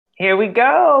Here we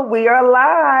go. We are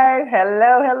live.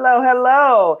 Hello, hello,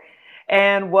 hello.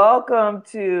 And welcome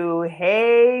to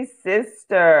Hey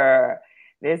Sister.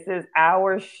 This is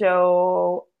our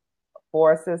show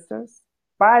for sisters,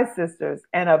 by sisters,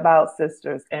 and about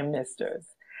sisters and misters.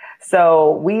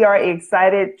 So we are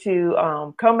excited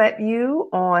to come at you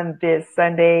on this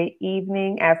Sunday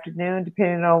evening, afternoon,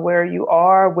 depending on where you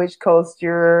are, which coast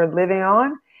you're living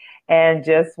on, and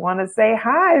just want to say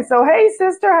hi. So, hey,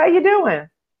 sister, how you doing?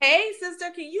 Hey,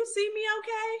 sister, can you see me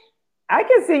okay? I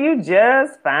can see you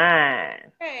just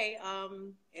fine. Hey,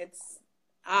 it's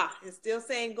still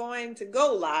saying going to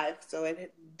go live, so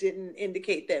it didn't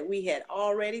indicate that we had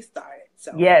already started.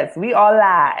 So, Yes, we are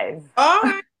live. all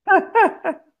right, all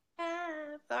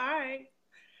right.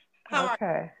 How are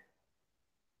Okay.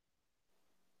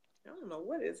 you? I don't know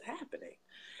what is happening.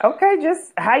 Okay,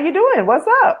 just how you doing? What's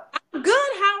up? I'm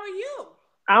good. How are you?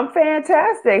 I'm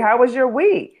fantastic. How was your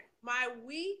week? My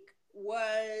week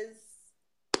was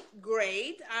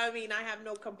great. I mean, I have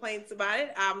no complaints about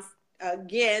it. I'm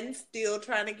again still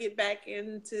trying to get back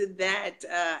into that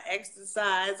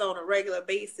exercise on a regular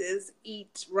basis,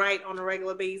 eat right on a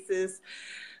regular basis,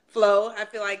 flow. I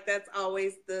feel like that's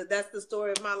the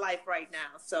story of my life right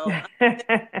now. So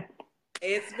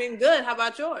it's been good. How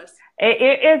about yours?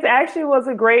 It actually was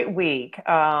a great week.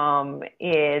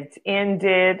 It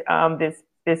ended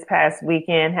this past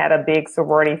weekend, had a big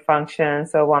sorority function.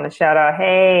 So I want to shout out,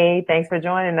 hey, thanks for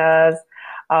joining us.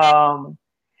 Um,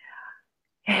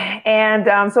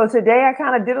 And so today I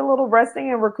kind of did a little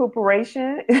resting and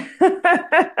recuperation.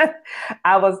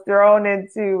 I was thrown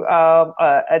into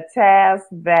a task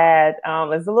that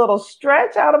is a little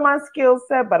stretch out of my skill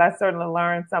set, but I certainly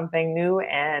learned something new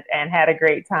and had a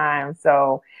great time.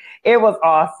 So it was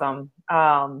awesome.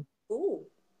 Ooh.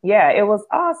 Yeah, it was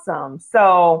awesome.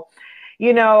 So,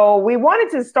 we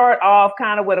wanted to start off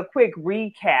kind of with a quick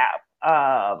recap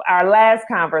of our last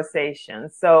conversation.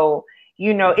 So,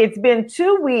 it's been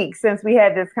 2 weeks since we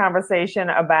had this conversation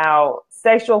about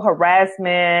sexual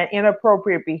harassment,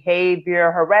 inappropriate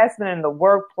behavior, harassment in the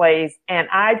workplace. And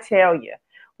I tell you,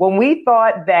 when we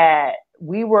thought that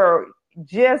we were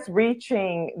just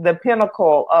reaching the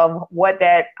pinnacle of what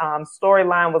that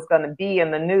storyline was going to be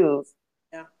in the news,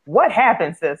 Yeah. what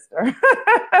happened, sister?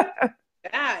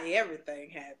 Ah,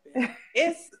 everything happened.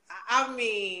 I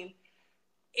mean,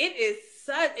 it's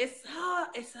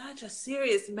such a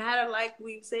serious matter, like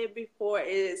we've said before. It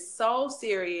is so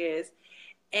serious,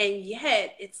 and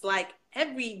yet it's like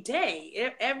every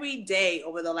day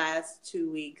over the last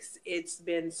 2 weeks, it's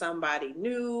been somebody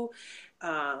new.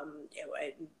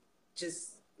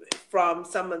 Just from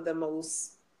some of the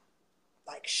most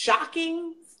like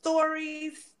shocking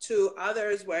stories to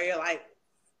others where you're like,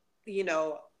 you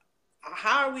know,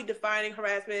 how are we defining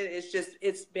harassment?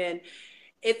 It's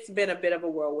been a bit of a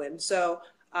whirlwind. So,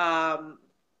 um,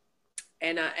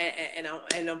 and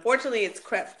unfortunately, it's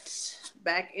crept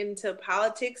back into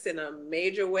politics in a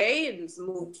major way, and it's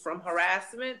moved from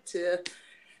harassment to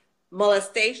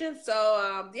molestation.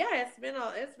 So, yeah, it's been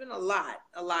a lot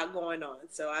going on.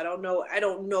 So I don't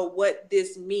know what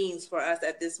this means for us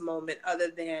at this moment,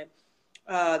 other than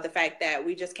the fact that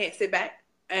we just can't sit back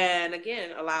and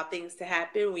again allow things to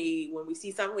happen. When we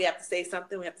see something, we have to say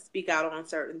something. We have to speak out on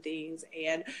certain things.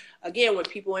 And again, with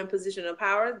people in position of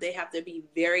power, they have to be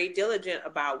very diligent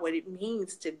about what it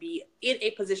means to be in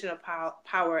a position of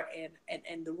power,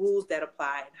 and the rules that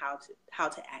apply, and how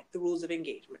to act, the rules of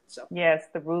engagement. So Yes,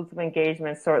 the rules of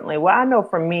engagement, certainly. Well, I know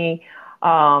for me,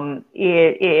 I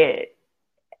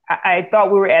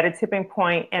thought we were at a tipping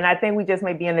point, and I think we just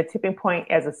may be in a tipping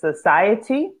point as a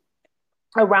society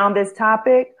around this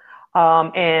topic.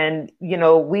 And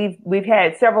we've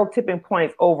had several tipping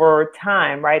points over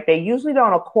time, right? They usually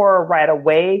don't occur right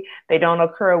away. They don't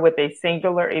occur with a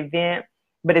singular event,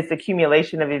 but it's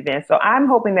accumulation of events. So I'm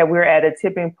hoping that we're at a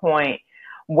tipping point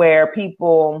where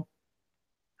people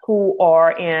who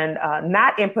are in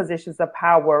not in positions of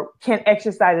power can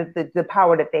exercise the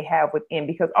power that they have within,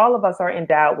 because all of us are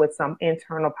endowed with some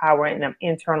internal power and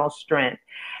internal strength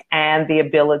and the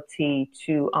ability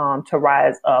to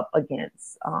rise up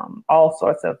against all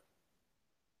sorts of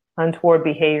untoward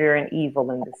behavior and evil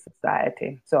in this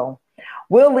society. So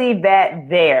we'll leave that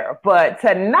there. But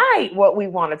tonight, what we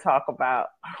want to talk about,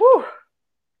 whew,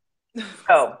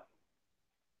 so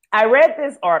I read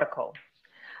this article.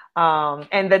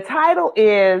 And the title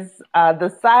is The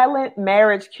Silent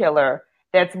Marriage Killer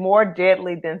That's More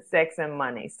Deadly Than Sex and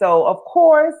Money. So, of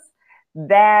course,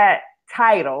 that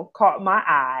title caught my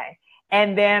eye.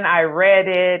 And then I read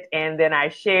it, and then I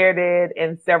shared it,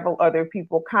 and several other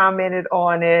people commented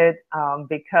on it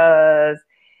because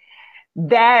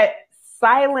that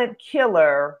silent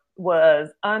killer was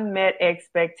unmet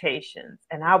expectations.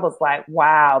 And I was like,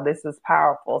 wow, this is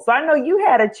powerful. So I know you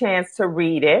had a chance to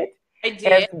read it I as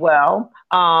did. well.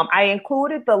 I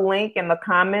included the link in the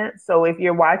comments. So if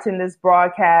you're watching this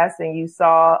broadcast and you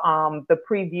saw the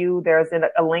preview, there's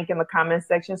a link in the comment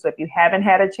section. So if you haven't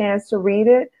had a chance to read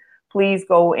it, please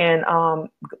go and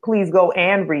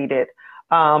read it.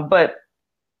 But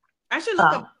I should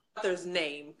look up um, the author's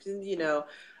name, to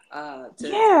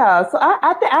Yeah, so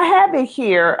I have it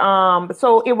here.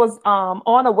 So it was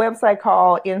on a website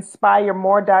called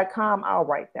inspiremore.com.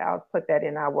 I'll put that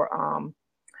in our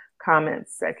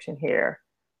comments section here.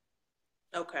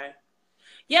 okay.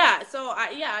 Yeah, so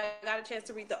I got a chance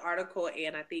to read the article,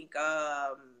 and I think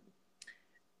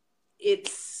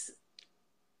it's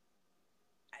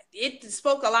it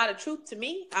spoke a lot of truth to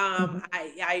me. Mhm.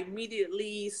 I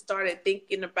immediately started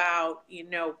thinking about,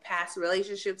 past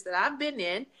relationships that I've been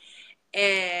in.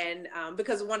 And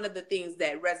because one of the things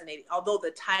that resonated, although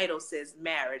the title says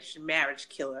marriage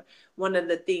killer, one of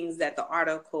the things that the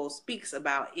article speaks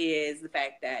about is the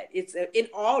fact that it's in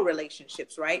all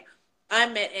relationships, right?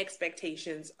 Unmet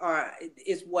expectations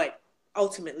is what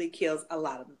ultimately kills a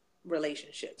lot of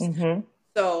relationships. Mhm.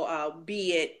 So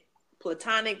be it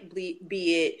platonic, be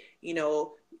it,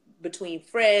 between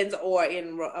friends or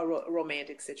in a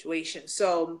romantic situation.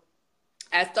 So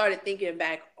I started thinking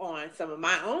back on some of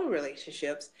my own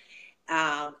relationships,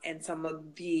 and some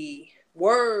of the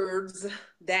words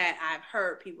that I've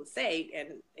heard people say.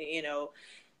 And,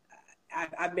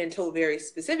 I've been told very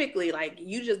specifically, like,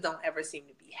 you just don't ever seem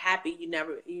to be happy. You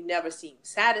never seem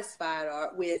satisfied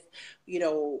or with,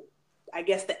 I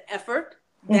guess the effort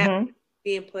that Mhm.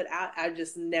 being put out. I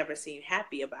just never seem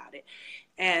happy about it.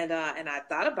 And I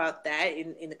thought about that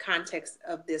in the context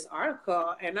of this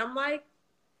article. And I'm like,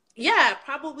 yeah,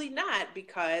 probably not,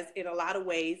 because in a lot of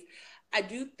ways, I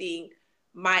do think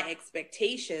my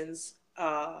expectations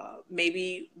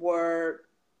maybe were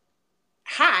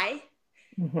high,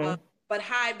 uh, Mhm. but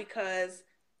high because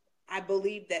I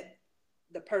believe that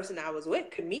the person I was with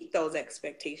could meet those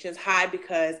expectations. High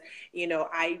because,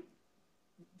 I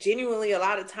genuinely a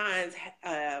lot of times,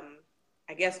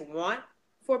 I guess, want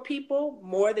for people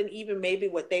more than even maybe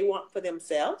what they want for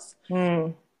themselves.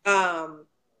 Mm. Um,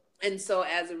 and so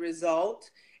as a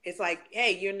result, it's like,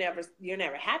 hey, you're never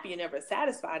happy, you're never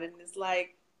satisfied. And it's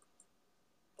like,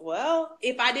 well,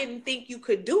 if I didn't think you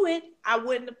could do it, I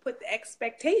wouldn't have put the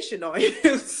expectation on you.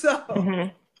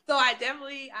 Mhm. So I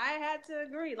had to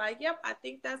agree. Like, yep, I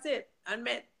think that's it.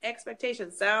 Unmet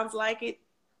expectations sounds like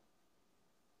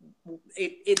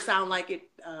it sounds like it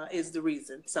is the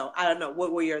reason. So I don't know.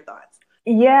 What were your thoughts?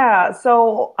 Yeah,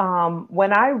 so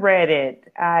when I read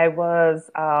it, I was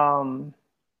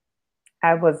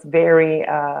very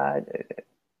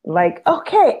like,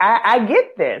 okay, I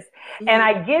get this. And Mm-hmm.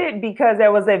 I get it because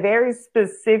there was a very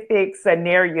specific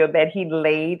scenario that he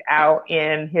laid out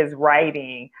in his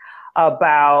writing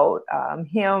about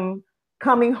him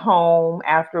coming home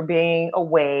after being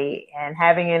away and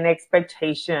having an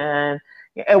expectation,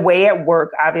 away at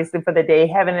work, obviously, for the day,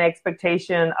 having an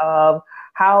expectation of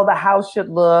how the house should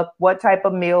look, what type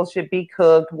of meals should be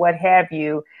cooked, what have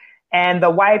you, and the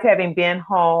wife having been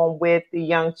home with the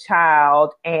young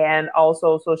child, and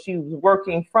also so she was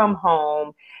working from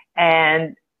home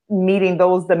and meeting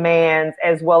those demands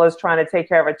as well as trying to take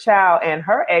care of a child, and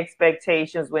her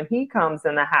expectations when he comes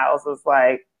in the house is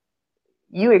like,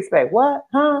 you expect what,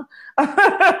 huh?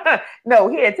 No,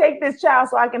 here, take this child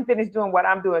so I can finish doing what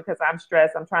I'm doing because I'm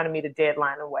stressed, I'm trying to meet a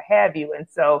deadline and what have you. And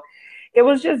so it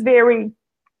was just very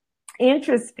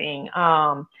interesting.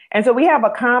 And so we have a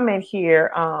comment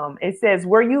here. It says,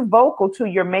 were you vocal to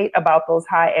your mate about those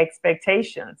high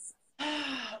expectations?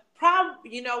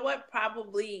 You know what?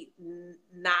 Probably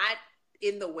not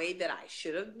in the way that I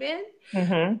should have been.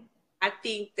 Mm-hmm. I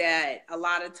think that a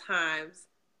lot of times,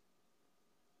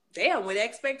 damn, with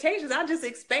expectations, I just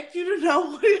expect you to know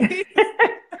what it is.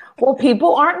 Well,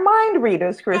 people aren't mind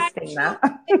readers, Right? Christina.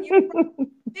 You're right.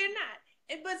 They're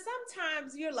not. But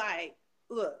sometimes you're like,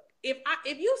 look,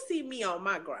 if you see me on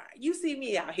my grind, you see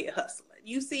me out here hustling,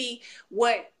 you see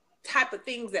what type of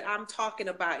things that I'm talking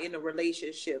about in a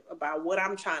relationship, about what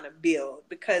I'm trying to build,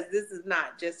 because this is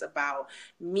not just about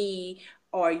me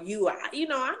or you.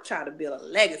 I'm trying to build a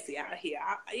legacy out here.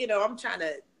 I'm trying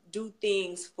to do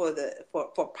things for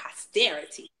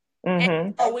posterity. And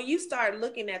Mm-hmm. so when you start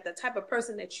looking at the type of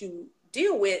person that you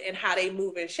deal with and how they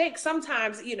move and shake,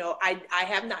 sometimes, I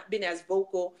have not been as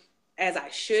vocal as I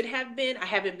should have been. I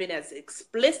haven't been as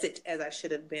explicit as I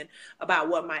should have been about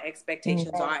what my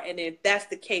expectations Mm-hmm. are. And if that's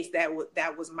the case, that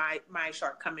was my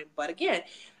shortcoming. But again,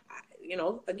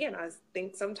 again, I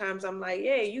think sometimes I'm like,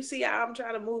 yeah, you see how I'm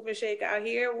trying to move and shake out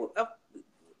here.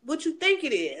 What you think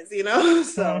it is,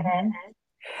 So. Mm-hmm.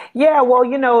 Yeah, well,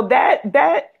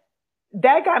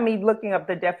 that got me looking up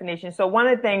the definition. So one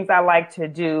of the things I like to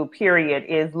do, period,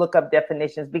 is look up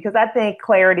definitions because I think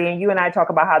clarity, and you and I talk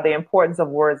about how the importance of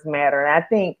words matter. And I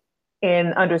think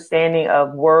in understanding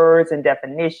of words and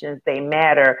definitions, they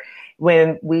matter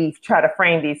when we try to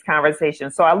frame these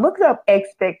conversations. So I looked up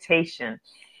expectation,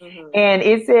 Mm-hmm. and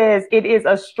it says it is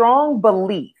a strong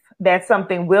belief that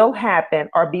something will happen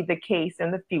or be the case in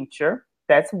the future.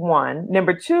 That's one.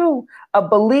 Number two, a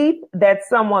belief that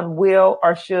someone will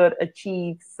or should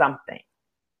achieve something.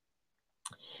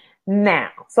 Now,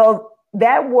 so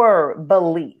that word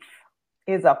belief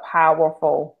is a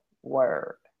powerful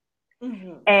word.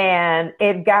 Mm-hmm. And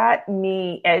it got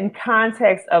me in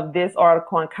context of this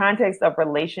article, in context of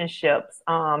relationships.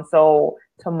 So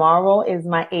tomorrow is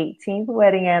my 18th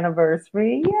wedding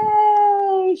anniversary.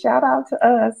 Yay! Shout out to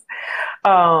us.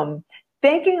 Um,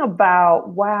 Thinking about,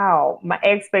 wow, my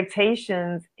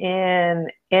expectations in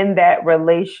that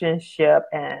relationship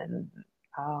and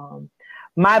um,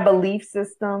 my belief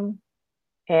system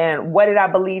and what did I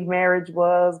believe marriage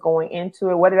was going into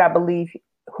it? What did I believe?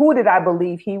 Who did I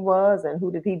believe he was, and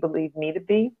who did he believe me to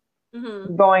be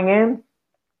Mm-hmm. going in?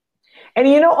 And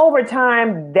over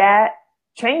time that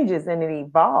changes and it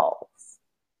evolves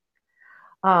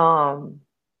um,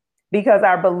 because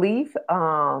our belief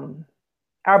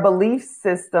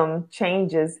system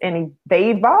changes and they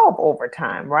evolve over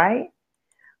time, right?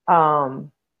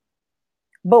 Um,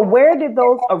 but where did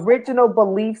those original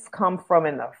beliefs come from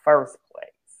in the first place,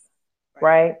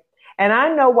 right? And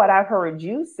I know what I've heard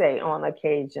you say on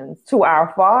occasions to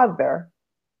our Father,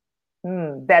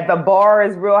 that the bar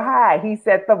is real high. He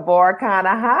set the bar kind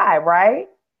of high, right?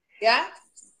 Yeah,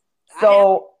 I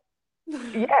So,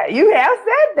 have. yeah, you have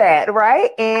said that,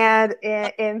 right? And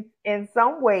in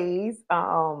some ways,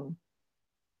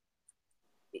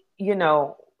 you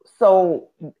know, so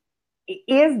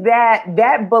is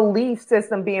that belief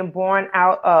system being born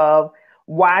out of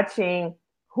watching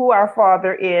who our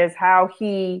Father is, how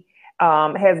he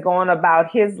has gone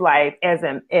about his life as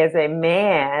a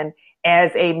man,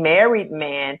 as a married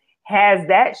man? Has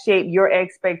that shaped your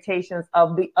expectations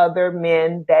of the other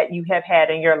men that you have had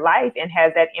in your life, and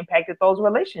has that impacted those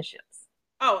relationships?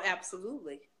 Oh,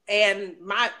 absolutely. And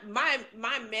my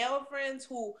male friends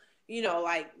who,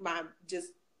 like my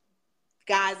just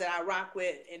guys that I rock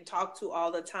with and talk to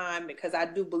all the time, because I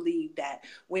do believe that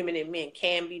women and men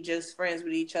can be just friends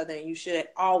with each other, and you should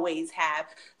always have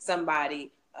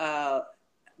somebody.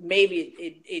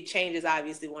 Maybe it changes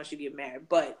obviously once you get married,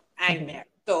 but I ain't married,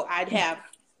 so I'd have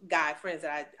guy friends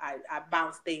that I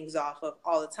bounce things off of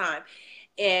all the time,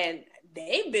 and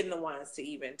they've been the ones to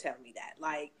even tell me that,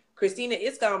 like, Christina,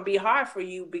 it's gonna be hard for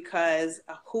you because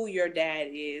of who your dad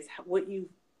is, what you've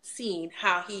seen,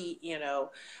 how he,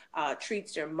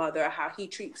 treats your mother, how he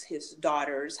treats his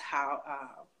daughters, how,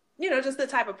 just the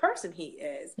type of person he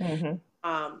is.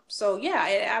 Mm-hmm. So yeah,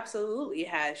 it absolutely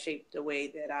has shaped the way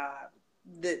that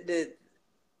the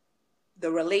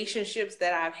the relationships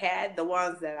that I've had, the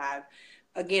ones that I've,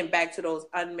 again, back to those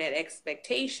unmet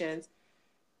expectations,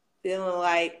 feeling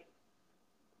like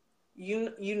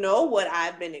you know what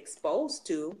I've been exposed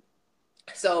to.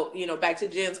 So, back to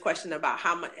Jen's question about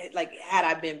how much, like, had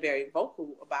I been very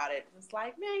vocal about it, it's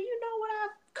like, man, you know what I've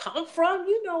come from,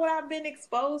 you know what I've been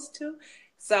exposed to.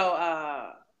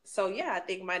 So yeah, I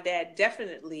think my dad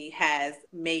definitely has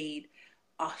made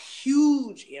a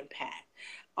huge impact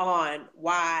on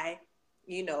why,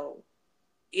 you know,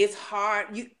 it's hard.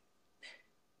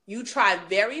 You try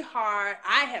very hard.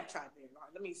 I have tried very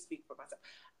hard. Let me speak for myself.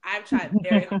 I've tried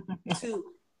very hard to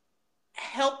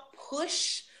help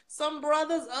push some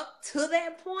brothers up to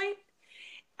that point.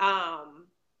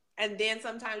 And then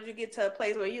sometimes you get to a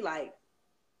place where you like,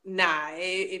 nah,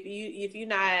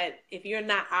 if you're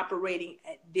not operating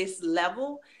at this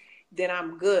level, then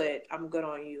I'm good. I'm good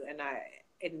on you. And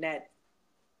that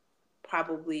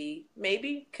probably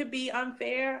maybe could be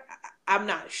unfair. I'm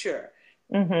not sure.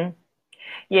 Mm-hmm.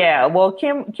 Yeah, well,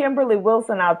 Kimberly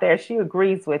Wilson out there, she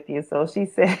agrees with you. So she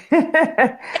said,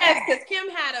 Yes, because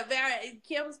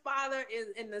Kim's father is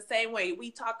in the same way.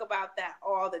 We talk about that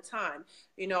all the time.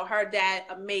 Her dad,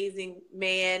 amazing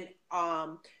man,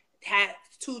 had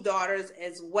two daughters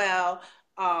as well.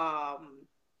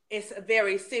 It's a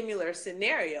very similar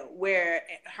scenario where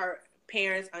her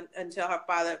parents, until her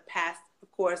father passed,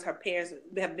 of course, her parents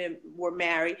were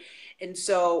married, and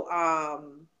so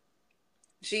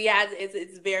she has.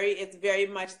 It's very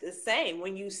much the same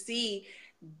when you see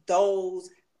those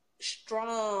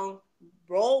strong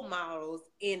role models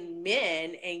in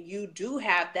men, and you do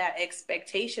have that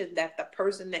expectation that the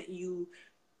person that you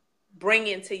bring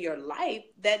into your life,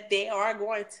 that they are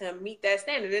going to meet that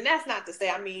standard. And that's not to say,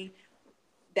 I mean,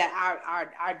 that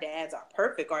our dads are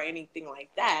perfect or anything like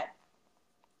that,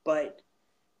 but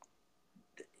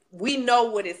we know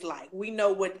what it's like. We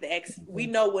know what we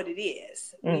know what it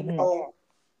is. We know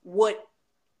what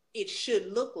it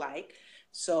should look like.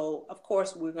 So of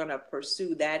course we're gonna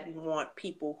pursue that and want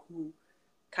people who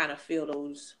kind of fill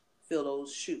those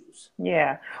shoes.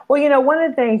 Yeah. Well, one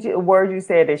of the things, word you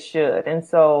said is should. And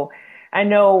so I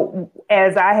know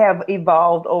as I have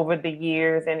evolved over the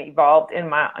years and evolved in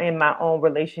my own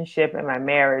relationship and my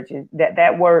marriage,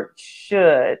 that word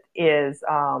should is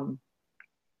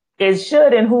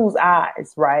should in whose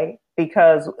eyes, right?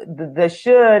 Because the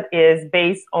should is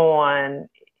based on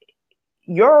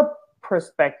your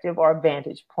perspective or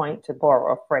vantage point, to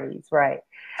borrow a phrase, right?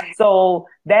 So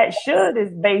that should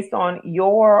is based on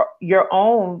your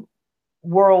own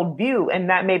worldview and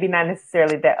not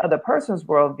necessarily that other person's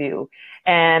worldview.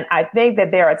 And I think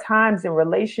that there are times in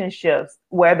relationships,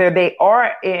 whether they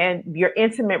are in your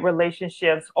intimate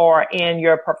relationships or in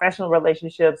your professional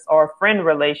relationships or friend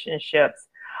relationships,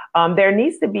 there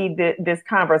needs to be this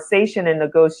conversation and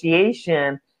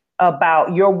negotiation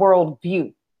about your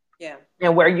worldview. Yeah.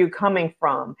 And where you're coming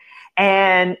from,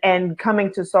 and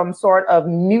coming to some sort of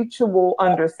mutual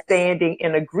understanding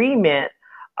and agreement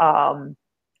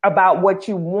about what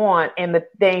you want and the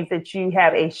things that you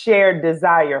have a shared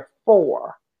desire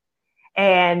for.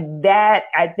 And that,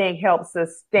 I think, helps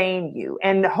sustain you.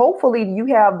 And hopefully you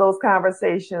have those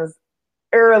conversations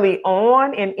early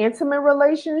on in intimate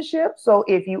relationships. So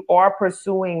if you are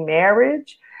pursuing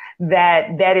marriage,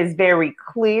 that is very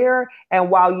clear. And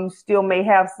while you still may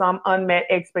have some unmet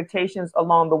expectations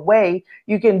along the way,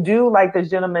 you can do like the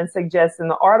gentleman suggests in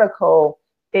the article,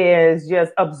 is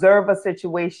just observe a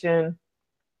situation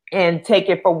and take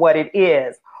it for what it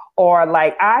is. Or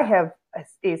like I have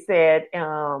said,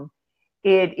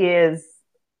 it is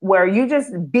where you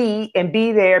just be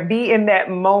there, be in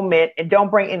that moment, and don't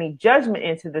bring any judgment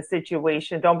into the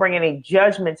situation. Don't bring any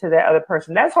judgment to that other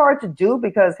person. That's hard to do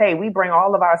because, hey, we bring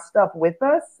all of our stuff with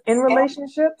us in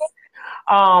relationships.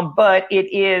 But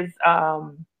it is,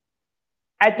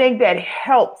 I think that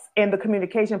helps in the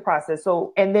communication process.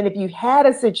 So, and then if you had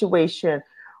a situation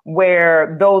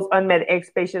where those unmet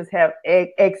expectations have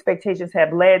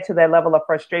led to that level of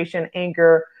frustration,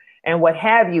 anger, and what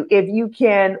have you, if you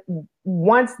can,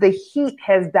 once the heat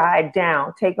has died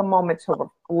down, take a moment to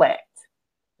reflect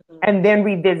and then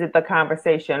revisit the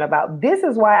conversation about, this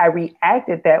is why I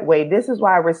reacted that way. This is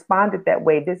why I responded that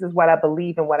way. This is what I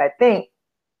believe and what I think.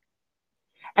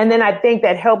 And then I think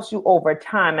that helps you over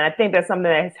time. And I think that's something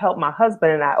that has helped my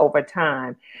husband and I over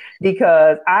time,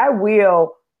 because I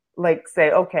will like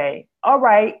say, okay, all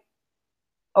right,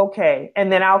 okay.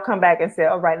 And then I'll come back and say,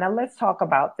 all right, now let's talk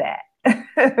about that.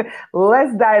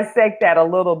 Let's dissect that a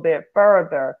little bit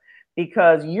further,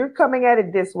 because you're coming at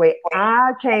it this way.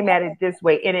 I came at it this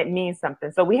way, and it means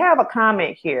something. So we have a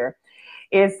comment here.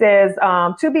 It says,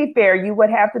 to be fair, you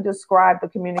would have to describe the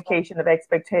communication of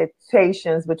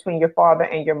expectations between your father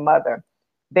and your mother.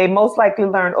 They most likely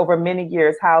learned over many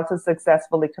years how to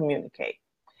successfully communicate.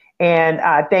 And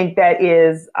I think that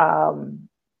is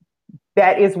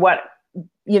what,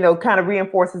 kind of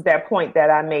reinforces that point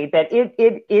that I made, that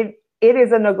it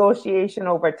is a negotiation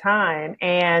over time.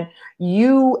 And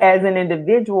you as an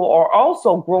individual are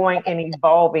also growing and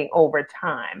evolving over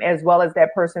time, as well as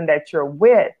that person that you're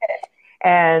with.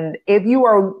 And if you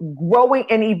are growing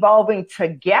and evolving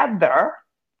together,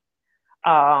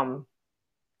 then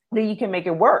you can make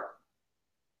it work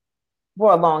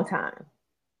for a long time.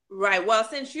 Right. Well,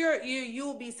 since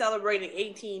you'll be celebrating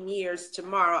 18 years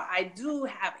tomorrow, I do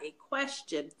have a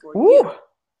question for you.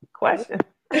 Question.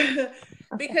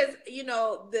 Because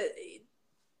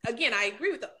again, I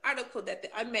agree with the article that the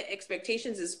unmet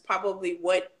expectations is probably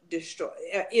what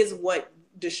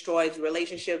destroys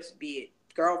relationships, be it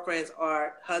girlfriends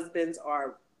or husbands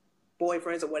or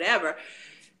boyfriends or whatever.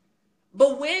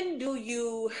 But when do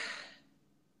you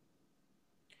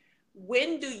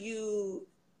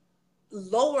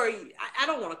lower? I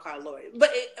don't want to call it lower, but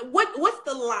what's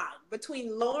the line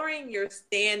between lowering your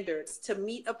standards to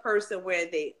meet a person where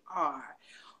they are,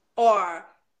 or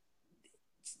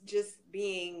just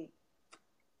being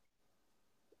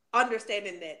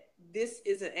understanding that this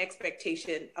is an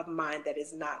expectation of mine that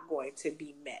is not going to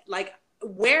be met? Like,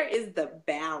 where is the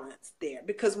balance there?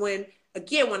 Because when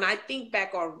I think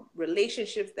back on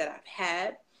relationships that I've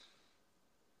had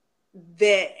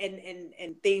that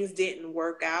and things didn't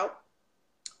work out,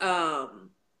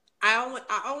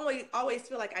 always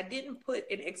feel like I didn't put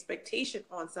an expectation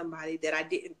on somebody that I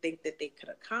didn't think that they could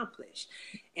accomplish.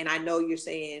 And I know you're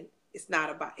saying it's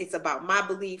about my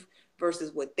belief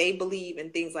versus what they believe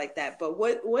and things like that. But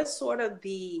what's sort of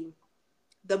the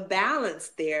balance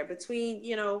there between,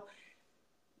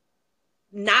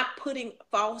 not putting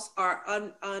false or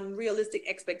unrealistic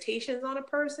expectations on a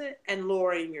person and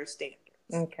lowering your standards?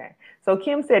 Okay. So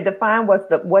Kim said, define what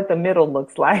the middle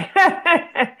looks like.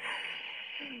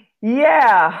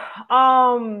 Yeah.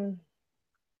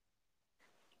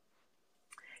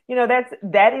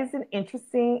 That is an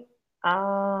interesting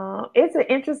it's an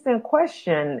interesting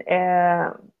question.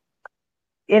 And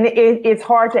it's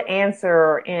hard to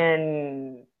answer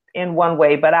in one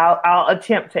way, but I'll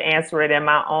attempt to answer it in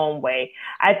my own way.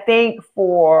 I think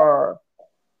for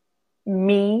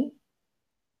me,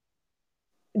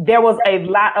 there was a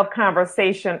lot of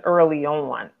conversation early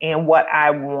on in what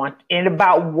I want and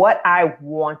about what I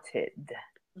wanted.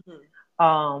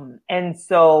 And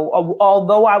so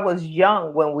although I was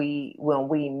young when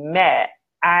we met,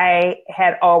 I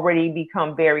had already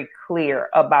become very clear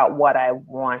about what I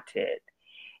wanted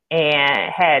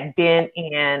and had been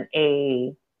in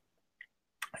a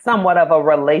somewhat of a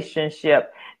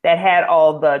relationship that had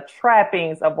all the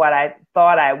trappings of what I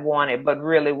thought I wanted, but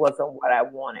really wasn't what I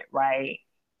wanted, right?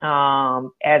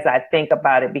 As I think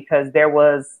about it, because there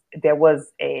was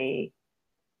a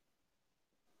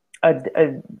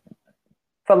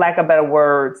for lack of better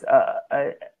words,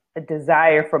 a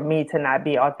desire for me to not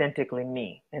be authentically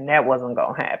me, and that wasn't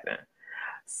going to happen.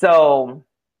 So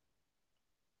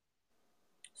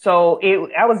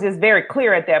I was just very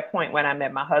clear at that point when I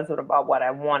met my husband about what I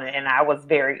wanted, and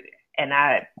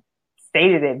I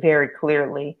stated it very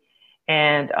clearly,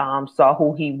 and saw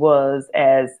who he was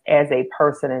as a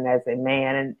person and as a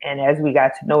man, and as we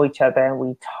got to know each other and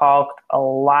we talked a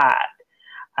lot,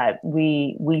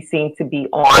 we seemed to be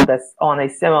on a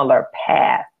similar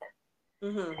path.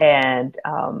 Mm-hmm.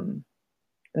 And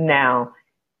now,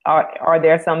 are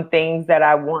there some things that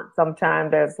I want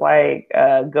sometimes that's like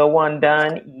go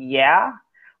undone? Yeah,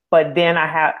 but then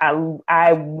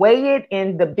I weigh it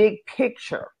in the big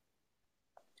picture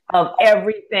of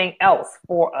everything else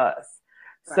for us.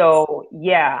 Right. So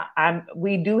yeah,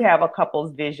 we do have a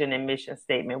couple's vision and mission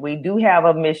statement. We do have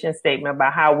a mission statement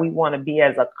about how we want to be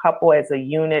as a couple, as a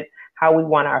unit, how we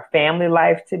want our family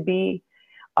life to be.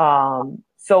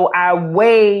 So I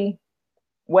weigh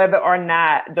whether or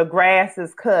not the grass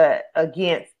is cut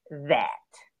against that,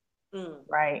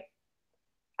 right?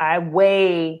 I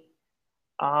weigh,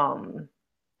 and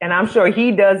I'm sure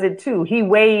he does it too. He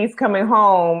weighs coming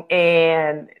home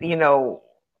and,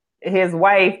 his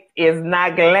wife is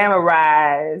not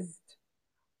glamorized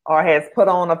or has put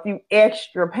on a few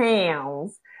extra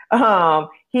pounds.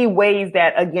 He weighs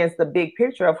that against the big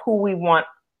picture of who we want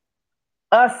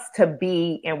us to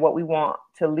be and what we want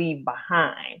to leave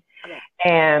behind.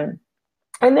 And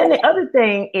then the other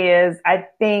thing is, I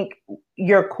think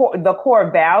the core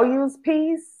values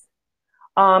piece.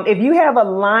 If you have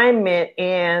alignment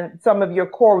in some of your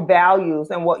core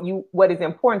values and what is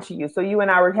important to you. So you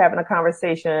and I were having a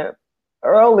conversation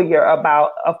earlier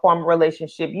about a former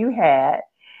relationship you had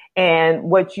and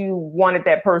what you wanted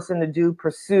that person to do,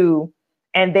 pursue.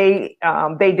 And they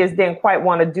just didn't quite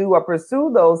want to do or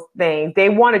pursue those things. They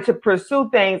wanted to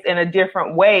pursue things in a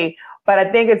different way. But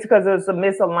I think it's because there's a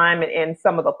misalignment in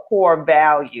some of the core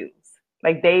values.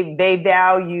 Like they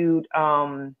valued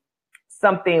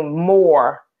something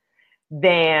more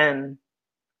than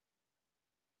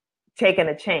taking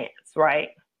a chance, right?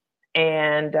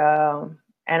 And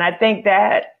I think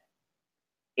that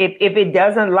if it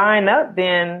doesn't line up,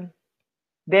 then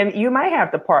you might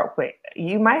have to part ways.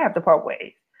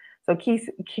 So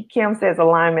Kim says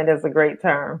alignment is a great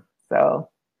term. So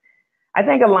I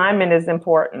think alignment is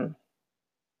important.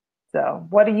 So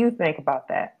what do you think about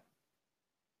that?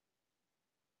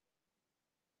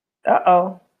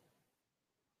 Uh-oh.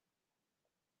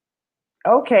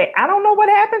 Okay, I don't know what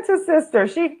happened to sister.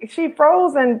 She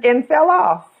froze and fell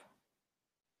off.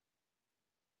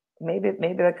 Maybe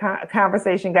the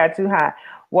conversation got too high.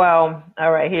 Well,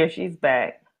 all right, here she's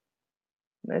back.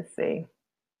 Let's see.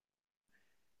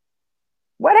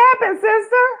 What happened,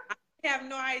 sister? I have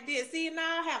no idea. See,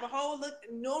 now I have a whole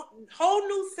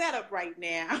new setup right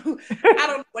now. I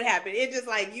don't know what happened. It just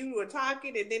like you were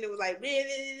talking, and then it was like, and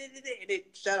it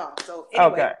shut off. So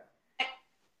anyway. Okay.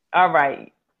 All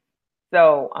right.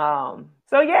 So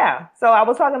yeah. So I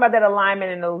was talking about that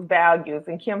alignment and those values,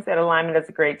 and Kim said alignment is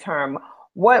a great term.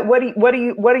 What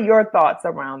are your thoughts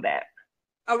around that?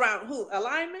 Around who?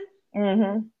 Alignment?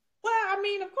 Mm-hmm. Well, I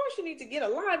mean, of course you need to get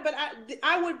aligned, but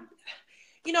I would,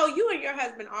 you and your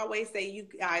husband always say you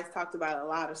guys talked about a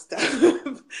lot of stuff.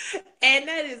 And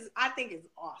that is, I think it's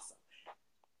awesome.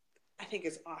 I think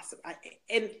it's awesome.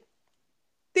 And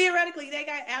theoretically, they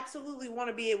guys absolutely want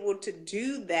to be able to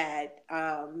do that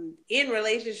in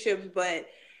relationships. But,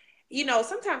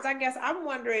 sometimes I guess I'm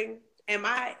wondering,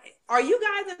 are you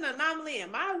guys an anomaly?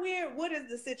 Am I weird? What is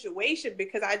the situation?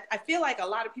 Because I feel like a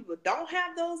lot of people don't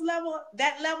have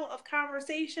that level of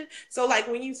conversation. So like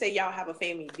when you say y'all have a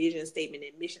family vision statement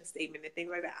and mission statement and things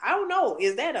like that, I don't know.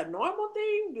 Is that a normal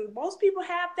thing? Do most people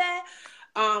have that?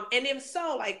 And if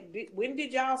so, like, when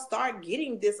did y'all start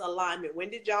getting this alignment? When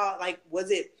did y'all, like,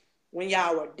 was it when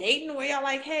y'all were dating where y'all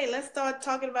like, hey, let's start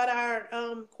talking about our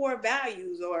core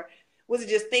values? Or was it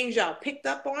just things y'all picked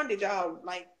up on? Did y'all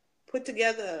like put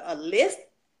together a list?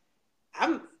 I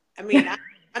know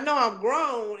I'm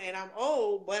grown and I'm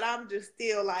old, but I'm just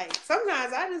still like,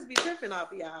 sometimes I just be tripping off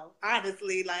y'all.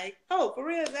 Honestly, like, oh, for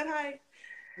real, is that how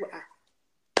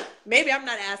maybe I'm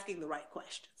not asking the right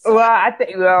questions. So Well, I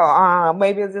think,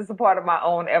 maybe it's just a part of my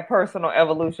own personal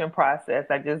evolution process.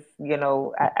 I just,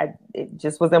 it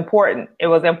just was important. It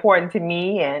was important to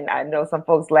me. And I know some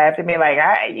folks laughed at me like,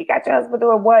 you got your husband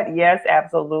doing what? Yes,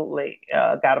 absolutely.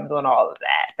 Got him doing all of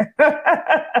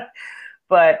that.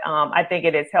 But I think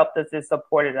it has helped us, it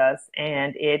supported us,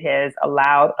 and it has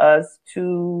allowed us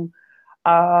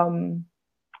um,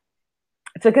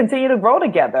 to continue to grow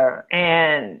together.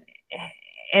 And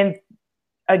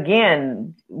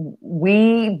again,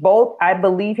 we both, I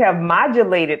believe, have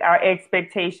modulated our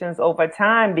expectations over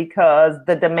time because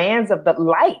the demands of the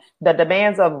life, the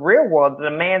demands of real world, the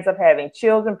demands of having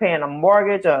children, paying a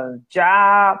mortgage, a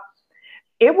job,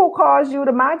 it will cause you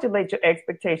to modulate your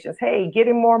expectations. Hey,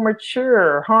 getting more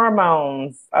mature,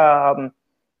 hormones,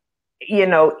 you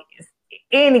know,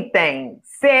 anything,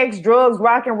 sex, drugs,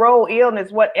 rock and roll,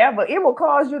 illness, whatever, it will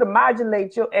cause you to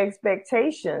modulate your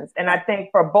expectations. And I think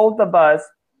for both of us,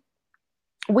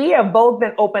 we have both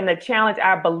been open to challenge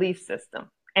our belief system.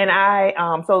 And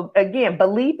so again,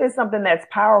 belief is something that's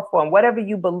powerful, and whatever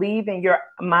you believe in your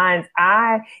mind's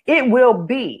eye, it will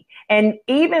be. And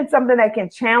even something that can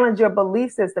challenge your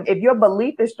belief system, if your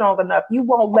belief is strong enough, you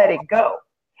won't let it go.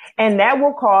 And that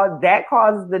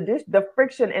causes the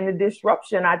friction and the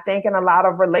disruption, I think, in a lot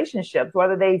of relationships,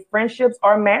 whether they friendships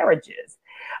or marriages.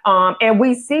 And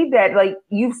we see that, like,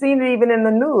 you've seen it even in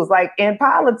the news, like in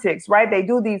politics, right? They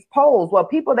do these polls. Well,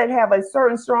 people that have a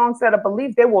certain strong set of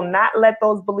beliefs, they will not let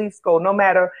those beliefs go, no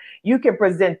matter, you can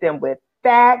present them with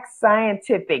facts,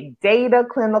 scientific data,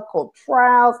 clinical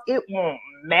trials. It won't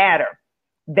matter.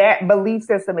 That belief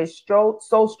system is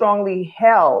so strongly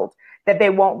held that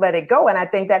they won't let it go. And I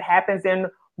think that happens in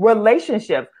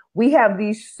relationships. We have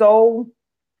these so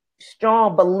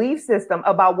strong belief system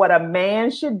about what a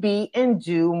man should be and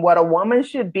do, what a woman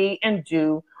should be and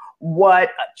do, what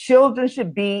children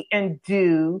should be and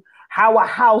do, how a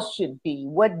house should be,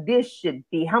 what this should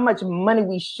be, how much money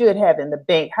we should have in the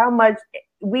bank, how much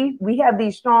we have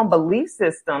these strong belief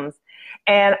systems.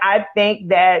 And I think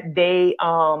that they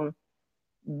are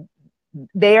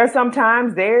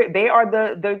sometimes they are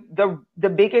the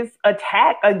biggest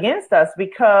attack against us,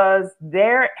 because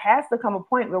there has to come a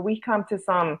point where we come to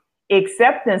some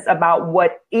acceptance about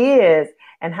what is,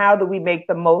 and how do we make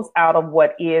the most out of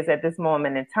what is at this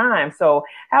moment in time. So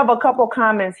I have a couple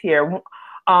comments here.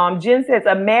 Jen says,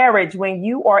 a marriage, when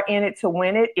you are in it to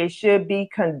win it, it should be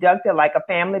conducted like a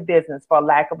family business, for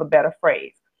lack of a better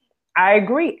phrase. I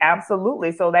agree.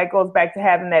 Absolutely. So that goes back to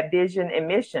having that vision and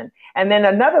mission. And then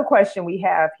another question we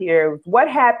have here is, what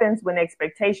happens when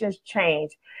expectations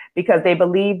change because they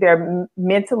believe they're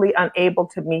mentally unable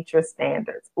to meet your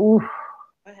standards? Ooh.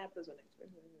 What happens when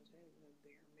expectations change when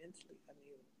they're mentally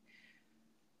unable?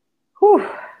 Whew.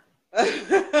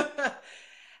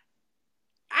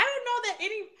 I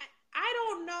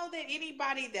don't know that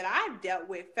anybody that I've dealt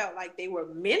with felt like they were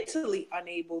mentally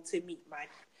unable to meet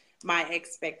my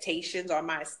expectations or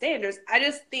my standards. I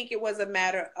just think it was a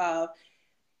matter of,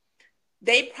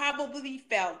 they probably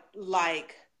felt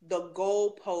like the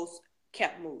goalpost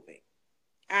kept moving.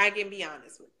 I can be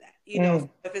honest with that.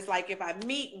 If it's like, if I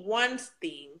meet one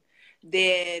thing,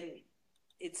 then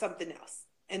it's something else.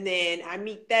 And then I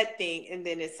meet that thing, and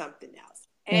then it's something else.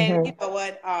 And you know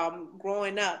what?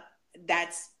 Growing up,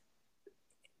 that's,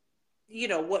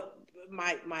 what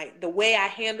the way I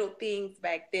handled things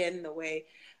back then, the way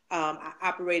I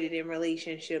operated in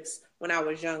relationships when I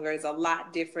was younger is a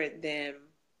lot different than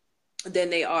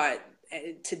they are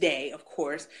today, of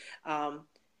course.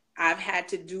 I've had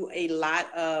to do a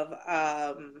lot of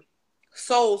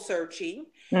soul searching,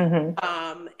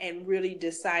 and really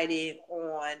deciding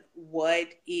on what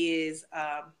is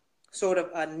sort of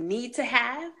a need to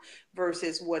have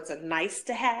versus what's a nice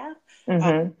to have.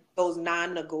 Mm-hmm. Those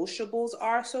non-negotiables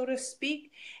are, so to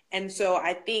speak. And so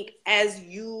I think if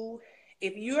you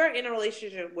are in a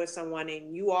relationship with someone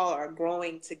and you all are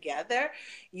growing together,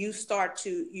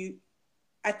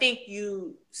 I think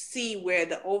you see where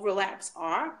the overlaps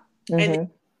are, and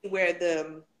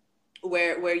Mm-hmm.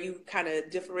 where you kind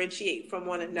of differentiate from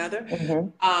one another. Mm-hmm.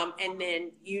 And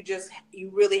then you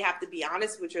really have to be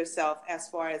honest with yourself as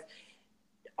far as,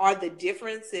 are the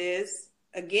differences,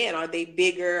 again, are they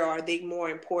bigger? Are they more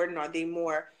important? Are they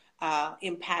more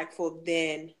impactful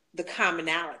than the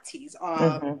commonalities?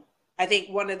 Mm-hmm. I think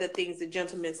one of the things the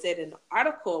gentleman said in the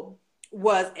article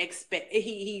was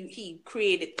he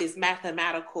created this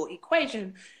mathematical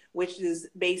equation, which is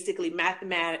basically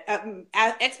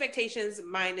expectations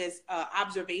minus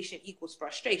observation equals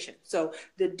frustration. So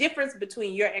the difference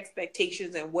between your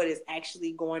expectations and what is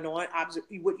actually going on,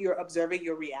 what you're observing,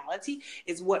 your reality,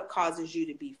 is what causes you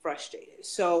to be frustrated.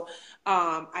 So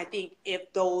I think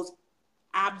if those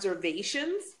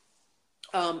observations,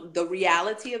 the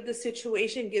reality of the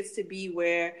situation gets to be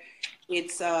where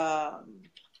it's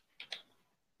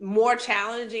more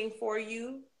challenging for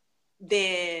you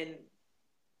than,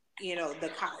 you know, if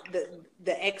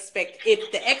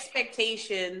the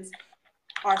expectations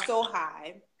are so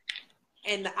high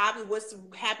and what's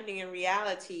happening in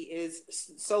reality is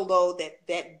so low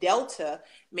that delta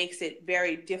makes it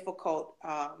very difficult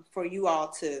for you all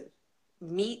to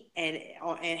meet and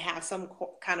have some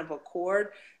kind of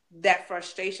accord. That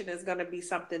frustration is going to be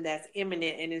something that's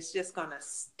imminent, and it's just going to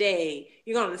stay.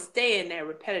 You're going to stay in that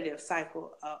repetitive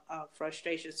cycle of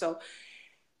frustration. So,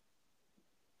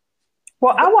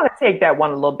 Well, I want to take that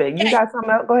one a little bit. You got something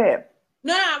else? Go ahead.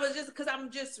 No, I was just because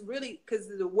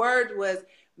the word was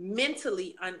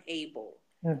mentally unable.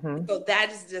 Mm-hmm. So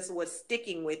that is just what's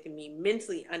sticking with me,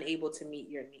 mentally unable to meet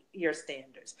your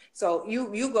standards. So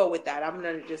you go with that. I'm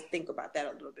going to just think about that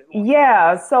a little bit more.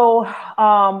 Yeah. So,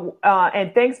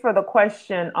 and thanks for the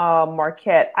question,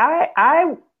 Marquette.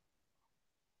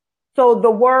 So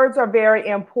the words are very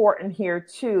important here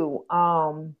too.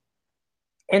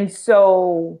 And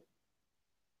so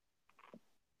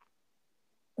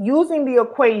using the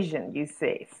equation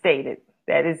stated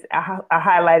that is I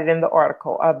highlighted in the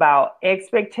article about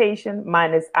expectation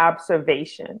minus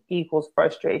observation equals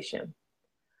frustration.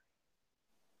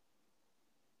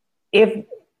 If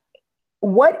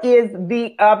what is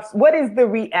the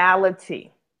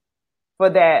reality for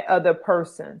that other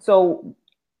person? So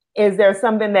is there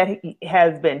something that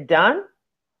has been done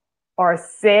or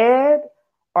said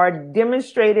or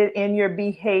demonstrated in your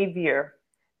behavior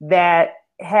that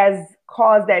has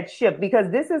caused that shift? Because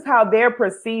this is how they're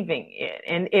perceiving it.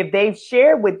 And if they've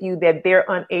shared with you that they're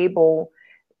unable,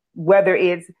 whether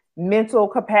it's mental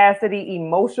capacity,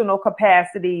 emotional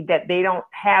capacity, that they don't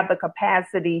have the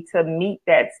capacity to meet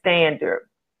that standard,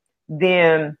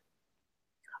 then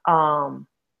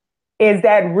is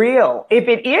that real? If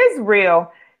it is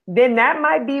real, then that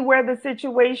might be where the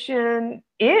situation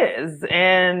is.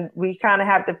 And we kind of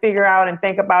have to figure out and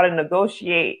think about and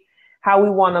negotiate how we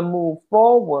want to move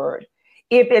forward.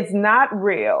 If it's not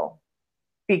real,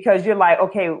 because you're like,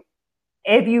 okay,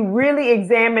 if you really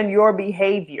examine your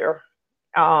behavior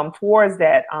towards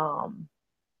that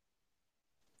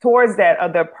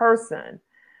other person,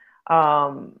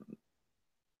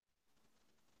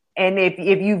 and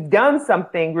if you've done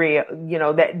something real, you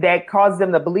know, that caused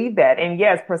them to believe that, and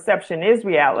yes, perception is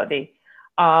reality,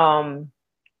 then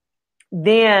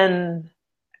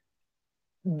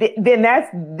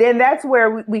that's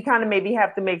where we kind of maybe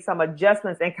have to make some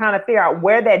adjustments and kind of figure out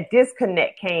where that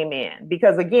disconnect came in,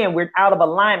 because again, we're out of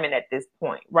alignment at this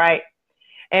point, right?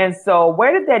 And so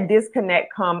where did that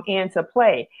disconnect come into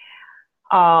play?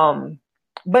 But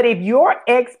if your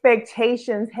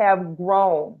expectations have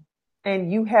grown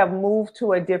and you have moved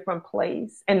to a different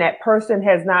place and that person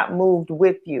has not moved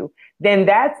with you, then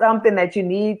that's something that you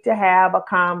need to have a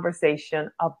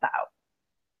conversation about.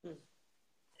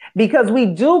 Because we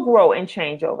do grow and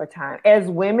change over time. As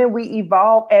women, we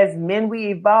evolve. As men, we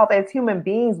evolve. As human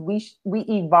beings, we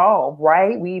evolve,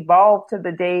 right? We evolve to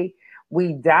the day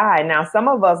we die. Now, some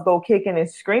of us go kicking and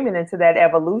screaming into that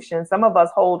evolution. Some of us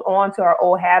hold on to our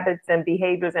old habits and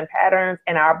behaviors and patterns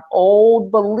and our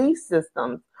old belief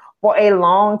systems for a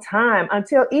long time,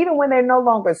 until even when they're no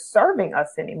longer serving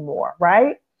us anymore,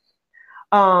 right?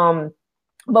 But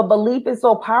belief is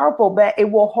so powerful that it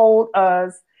will hold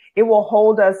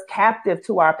us captive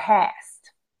to our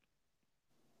past,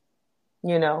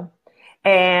 you know?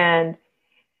 And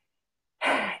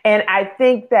I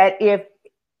think that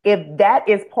if that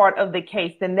is part of the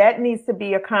case, then that needs to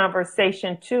be a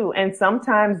conversation too. And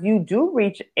sometimes you do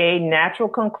reach a natural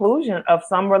conclusion of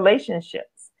some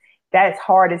relationships. That's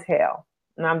hard as hell.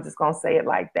 And I'm just going to say it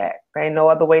like that. There ain't no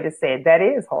other way to say it. That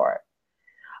is hard.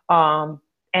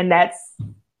 And that's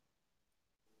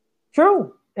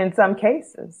true in some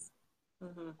cases.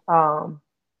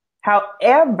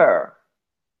 However,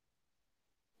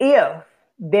 if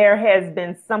there has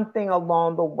been something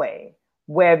along the way,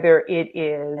 whether it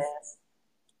is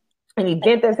an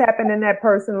event that's happened in that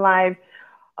person's life,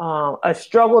 a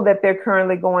struggle that they're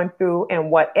currently going through,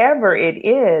 and whatever it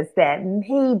is that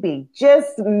maybe,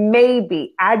 just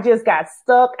maybe, I just got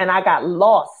stuck and I got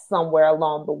lost somewhere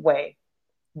along the way,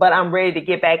 but I'm ready to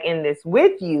get back in this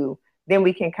with you, then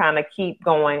we can kind of keep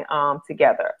going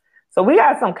together. So we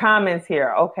got some comments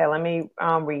here. Okay, let me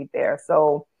read there.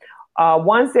 So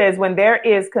one says, when there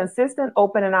is consistent,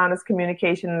 open, and honest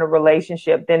communication in a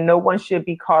relationship, then no one should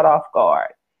be caught off guard.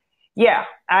 Yeah,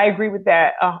 I agree with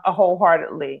that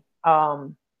wholeheartedly. But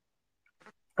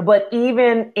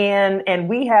even and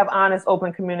we have honest,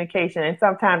 open communication, and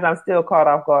sometimes I'm still caught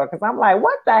off guard because I'm like,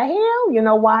 what the hell? You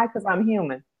know why? Because I'm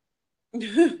human.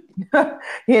 So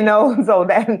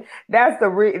that's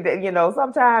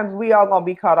sometimes we are going to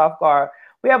be caught off guard.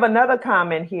 We have another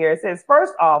comment here. It says,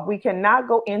 first off, we cannot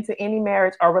go into any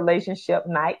marriage or relationship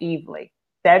naively.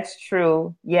 That's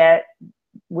true, yet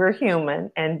we're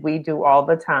human and we do all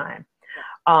the time.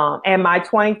 And my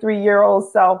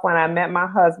 23-year-old self, when I met my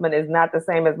husband, is not the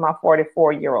same as my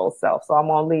 44-year-old self. So I'm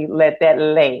going to let that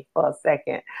lay for a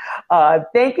second.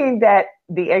 Thinking that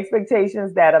the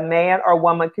expectations that a man or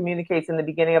woman communicates in the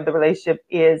beginning of the relationship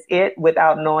is it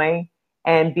without knowing,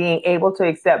 and being able to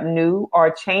accept new or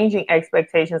changing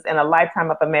expectations in a lifetime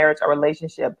of a marriage or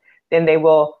relationship, then they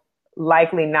will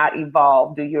likely not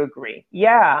evolve. Do you agree?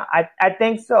 Yeah, I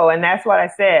think so. And that's what I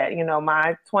said.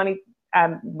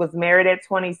 I was married at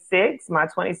 26. My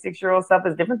 26-year-old self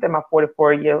is different than my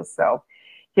 44-year-old self.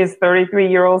 His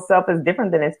 33-year-old self is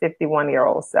different than his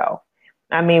 51-year-old self.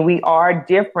 I mean, we are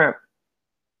different,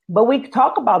 but we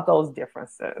talk about those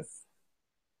differences.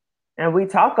 And we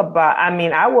talk about,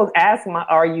 I will ask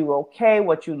are you okay?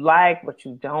 What you like, what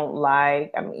you don't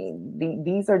like. I mean,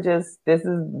 these are just, this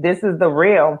is the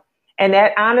real. And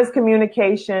that honest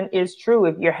communication is true.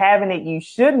 If you're having it, you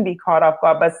shouldn't be caught off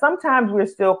guard. But sometimes we're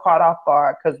still caught off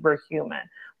guard because we're human.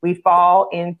 We fall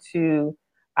into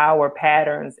our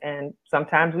patterns, and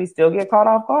sometimes we still get caught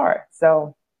off guard.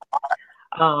 So,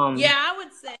 yeah, I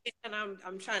would say, and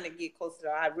I'm trying to get closer.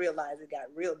 I realize it got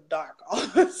real dark all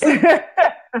of a sudden.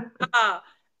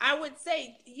 I would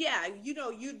say, yeah, you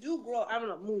do grow. I'm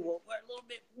gonna move over a little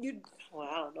bit.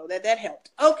 I don't know that helped.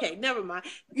 Okay, never mind.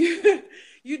 You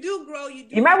do grow.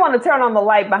 You might want to turn on the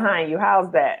light behind you.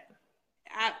 How's that?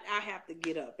 I have to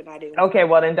get up, and I didn't. Okay,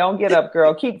 well then don't get up,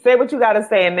 girl. Say what you got to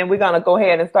say, and then we're gonna go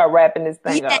ahead and start wrapping this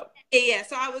thing up. Yeah.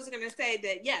 So I was gonna say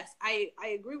that yes, I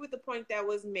agree with the point that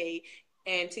was made,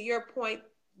 and to your point,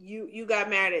 you got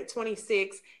married at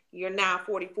 26. You're now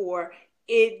 44.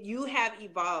 You have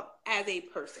evolved as a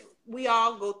person. We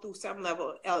all go through some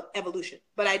level of evolution,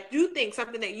 but I do think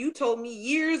something that you told me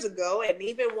years ago, and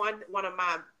even one of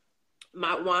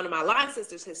my line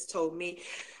sisters has told me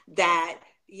that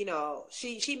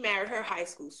she married her high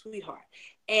school sweetheart,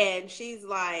 and she's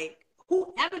like,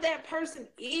 whoever that person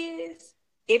is,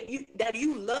 if you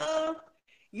love,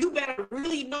 you better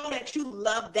really know that you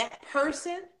love that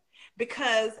person,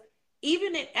 because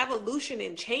even in evolution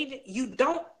and changing, you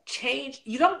don't stray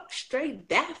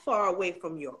that far away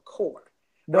from your core.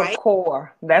 The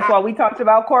core. That's why we talked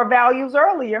about core values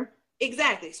earlier.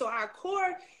 Exactly. So our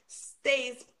core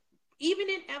stays, even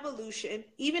in evolution,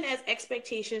 even as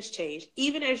expectations change,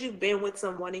 even as you've been with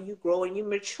someone and you grow and you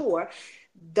mature,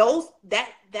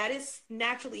 that is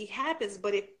naturally happens.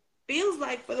 But it feels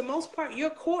like, for the most part,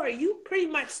 your core, you pretty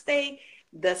much stay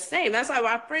the same. That's why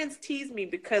my friends tease me,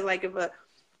 because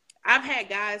I've had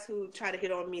guys who try to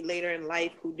hit on me later in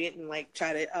life who didn't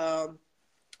try to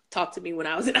talk to me when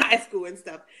I was in high school and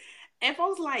stuff. And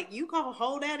folks like, you gonna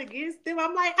hold that against them?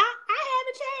 I'm like, I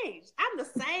haven't changed. I'm the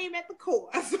same at the core.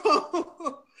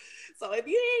 So if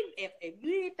you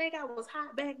didn't think I was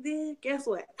hot back then, guess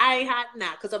what? I ain't hot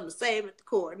now because I'm the same at the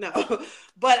core. No,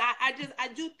 but I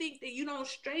do think that you don't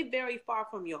stray very far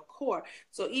from your core.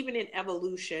 So even in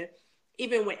evolution,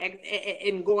 even when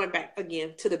and going back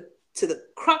again to the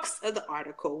crux of the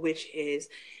article, which is,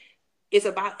 it's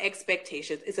about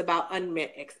expectations. It's about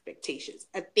unmet expectations.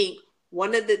 I think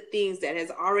one of the things that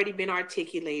has already been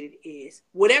articulated is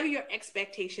whatever your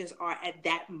expectations are at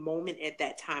that moment, at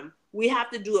that time, we have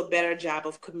to do a better job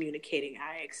of communicating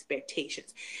our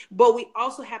expectations. But we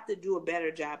also have to do a better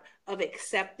job of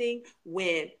accepting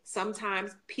when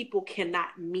sometimes people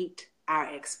cannot meet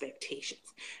our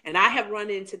expectations. And I have run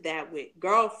into that with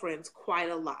girlfriends quite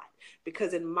a lot,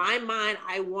 because in my mind,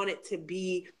 I want it to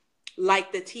be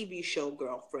like the TV show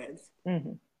Girlfriends.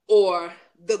 Mm-hmm. Or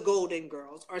the Golden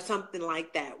Girls or something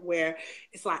like that, where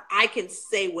it's like I can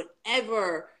say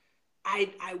whatever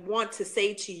I want to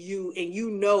say to you, and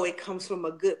you know it comes from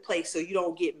a good place, so you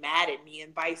don't get mad at me,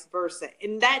 and vice versa.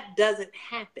 And that doesn't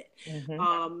happen. Mm-hmm.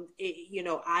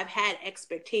 I've had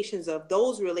expectations of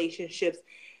those relationships,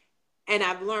 and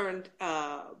I've learned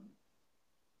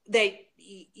that,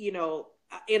 in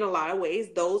a lot of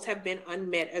ways, those have been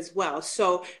unmet as well.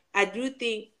 So I do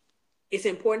think it's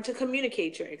important to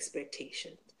communicate your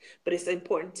expectations, but it's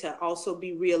important to also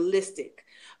be realistic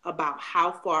about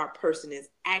how far a person is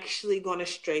actually going to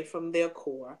stray from their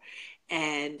core.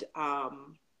 And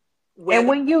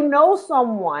when you know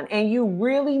someone and you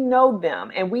really know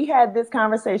them, and we had this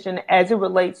conversation as it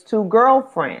relates to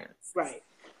girlfriends, right?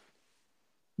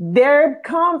 There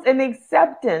comes an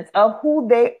acceptance of who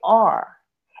they are.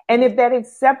 And if that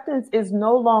acceptance is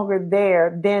no longer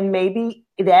there, then maybe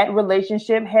that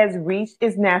relationship has reached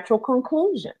its natural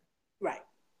conclusion. Right.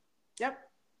 Yep.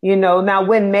 Now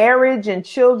when marriage and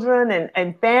children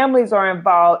and families are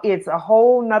involved, it's a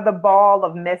whole nother ball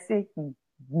of messy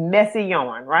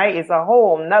yarn, right? It's a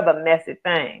whole nother messy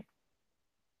thing.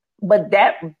 But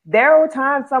there are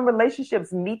times some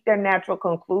relationships meet their natural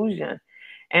conclusion,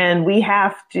 and we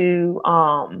have to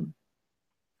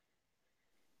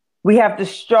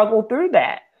struggle through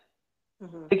that.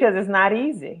 Mm-hmm. Because it's not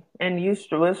easy, and you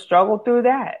will struggle through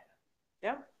that.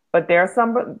 Yeah. But there are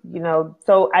some,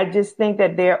 so I just think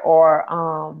that there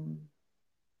are,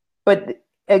 but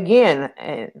again,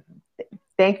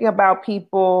 thinking about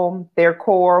people, their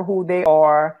core, who they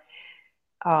are.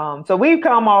 So we've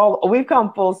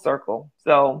come full circle.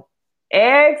 So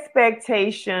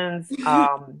expectations,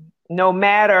 no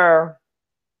matter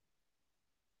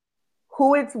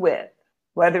who it's with,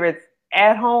 whether it's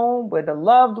at home, with a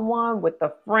loved one, with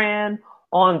a friend,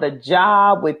 on the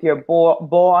job, with your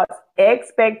boss,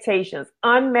 expectations,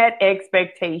 unmet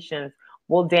expectations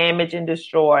will damage and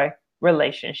destroy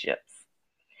relationships.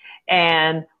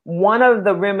 And one of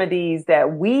the remedies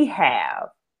that we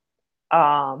have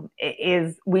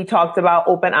is we talked about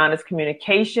open, honest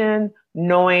communication,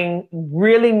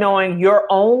 really knowing your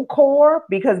own core,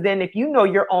 because then if you know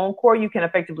your own core, you can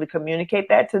effectively communicate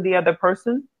that to the other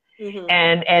person. Mm-hmm.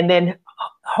 And then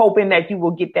hoping that you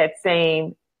will get that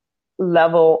same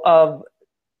level of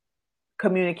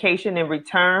communication in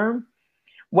return.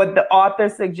 What the author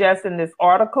suggests in this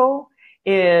article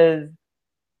is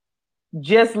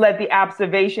just let the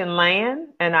observation land.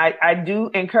 And I do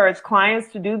encourage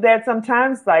clients to do that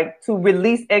sometimes, like to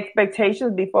release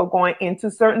expectations before going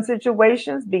into certain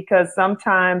situations, because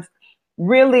sometimes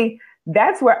really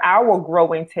that's where our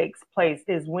growing takes place,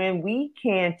 is when we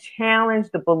can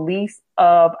challenge the beliefs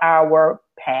of our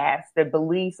past, the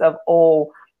beliefs of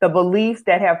old, the beliefs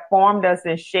that have formed us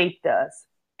and shaped us,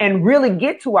 and really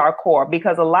get to our core,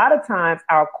 because a lot of times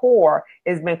our core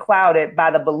has been clouded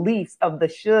by the beliefs of the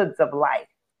shoulds of life.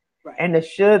 Right. And the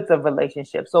shoulds of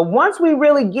relationships. So once we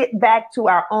really get back to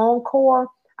our own core,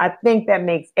 I think that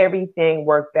makes everything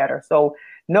work better. So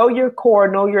know your core,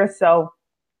 know yourself.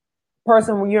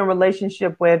 Person you're in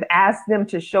relationship with, ask them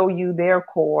to show you their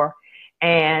core,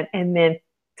 and then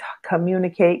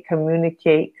communicate from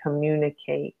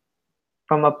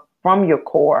your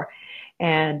core.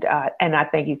 And I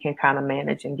think you can kind of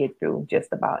manage and get through just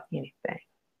about anything.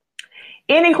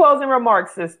 Any closing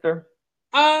remarks, sister?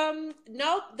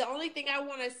 No, the only thing I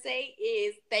want to say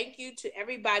is thank you to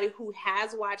everybody who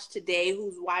has watched today,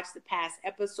 who's watched the past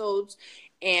episodes.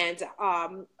 And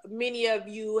many of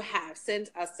you have sent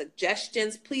us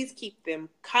suggestions. Please keep them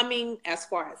coming as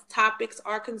far as topics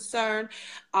are concerned.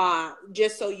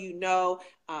 Just so you know,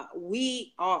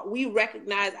 we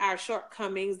recognize our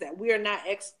shortcomings, that we are not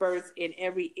experts in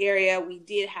every area. We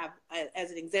did have, as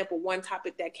an example, one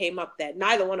topic that came up that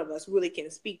neither one of us really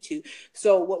can speak to.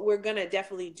 So what we're going to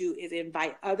definitely do is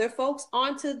invite other folks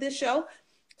onto the show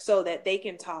so that they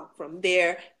can talk from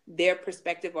their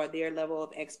perspective or their level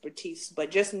of expertise. But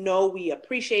just know we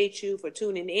appreciate you for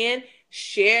tuning in.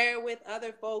 Share with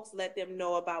other folks. Let them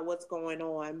know about what's going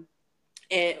on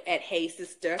at Hey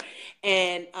Sister.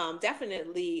 And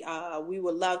definitely we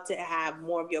would love to have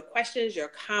more of your questions, your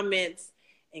comments,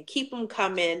 and keep them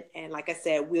coming. And like I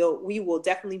said, we will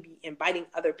definitely be inviting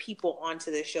other people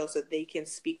onto the show so they can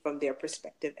speak from their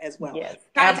perspective as well. Yes,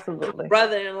 Tried to absolutely. have my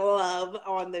brother-in-law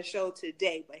on the show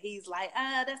today, but he's like,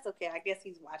 that's okay. I guess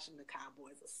he's watching the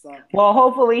Cowboys or something. Well,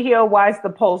 hopefully he'll watch the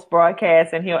post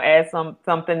broadcast and he'll add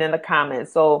something in the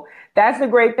comments. So that's the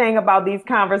great thing about these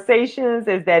conversations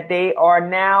is that they are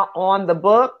now on the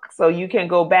book. So you can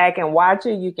go back and watch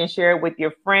it. You can share it with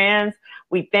your friends.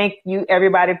 We thank you,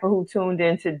 everybody, for who tuned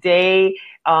in today.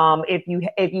 If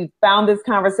you found this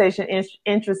conversation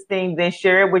interesting, then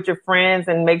share it with your friends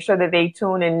and make sure that they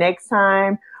tune in next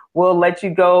time. We'll let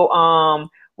you go.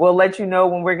 We'll let you know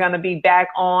when we're going to be back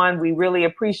on. We really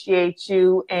appreciate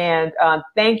you. And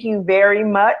thank you very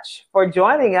much for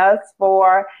joining us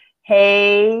for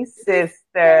Hey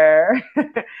Sister.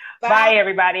 Bye,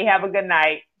 everybody. Have a good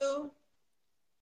night.